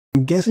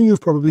guessing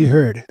you've probably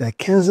heard that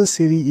Kansas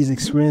City is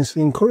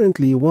experiencing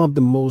currently one of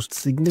the most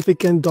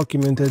significant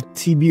documented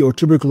TB or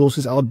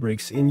tuberculosis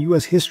outbreaks in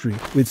US history,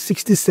 with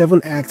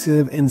 67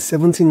 active and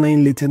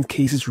 79 latent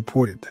cases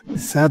reported.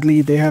 Sadly,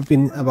 there have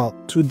been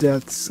about 2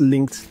 deaths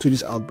linked to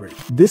this outbreak.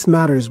 This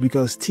matters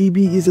because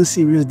TB is a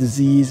serious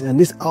disease, and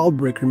this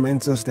outbreak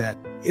reminds us that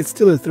it's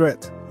still a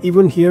threat,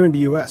 even here in the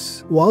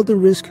US. While the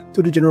risk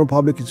to the general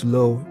public is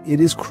low, it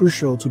is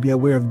crucial to be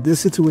aware of this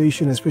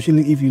situation,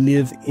 especially if you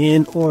live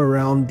in or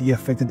around the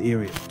affected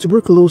area.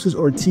 Tuberculosis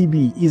or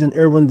TB is an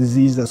airborne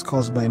disease that's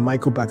caused by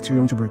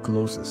Mycobacterium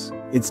tuberculosis.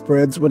 It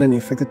spreads when an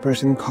infected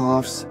person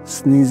coughs,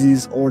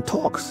 sneezes, or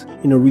talks,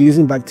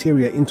 releasing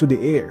bacteria into the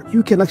air.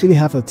 You can actually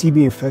have a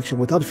TB infection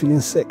without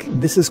feeling sick.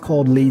 This is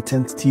called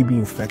latent TB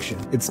infection.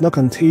 It's not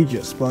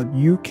contagious, but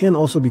you can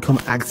also become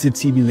active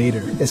TB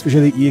later,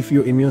 especially if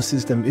your immune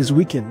system is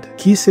weakened.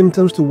 Key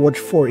symptoms to watch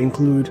for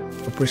include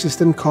a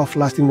persistent cough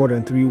lasting more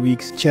than 3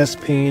 weeks, chest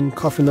pain,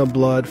 coughing up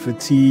blood,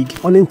 fatigue,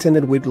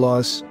 unintended weight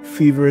loss,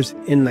 fevers,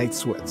 and night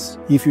sweats.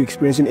 If you're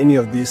experiencing any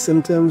of these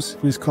symptoms,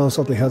 please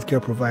consult a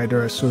healthcare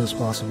provider as soon as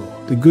possible.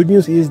 The good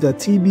news is that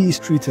TB is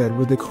treated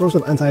with the course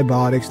of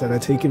antibiotics that are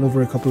taken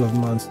over a couple of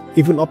months,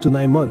 even up to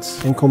 9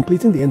 months, and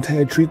completing the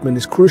entire treatment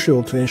is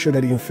crucial to ensure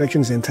that the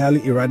infection is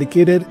entirely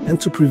eradicated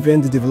and to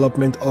prevent the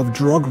development of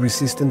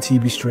drug-resistant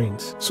TB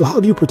strains. So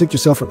how do you protect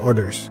yourself from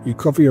others? You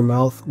cover your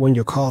mouth when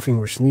you're coughing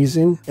or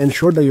sneezing.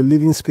 Ensure that your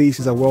living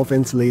spaces are well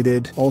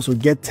ventilated. Also,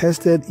 get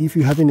tested if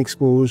you have been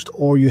exposed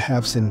or you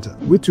have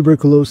symptoms. With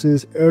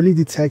tuberculosis, early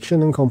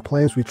detection and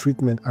compliance with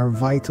treatment are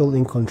vital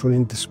in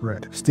controlling the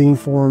spread. Stay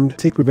informed,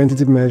 take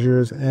preventative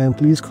measures, and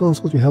please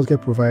consult your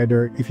healthcare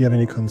provider if you have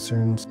any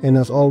concerns. And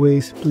as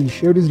always, please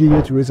share this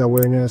video to raise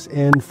awareness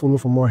and follow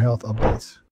for more health updates.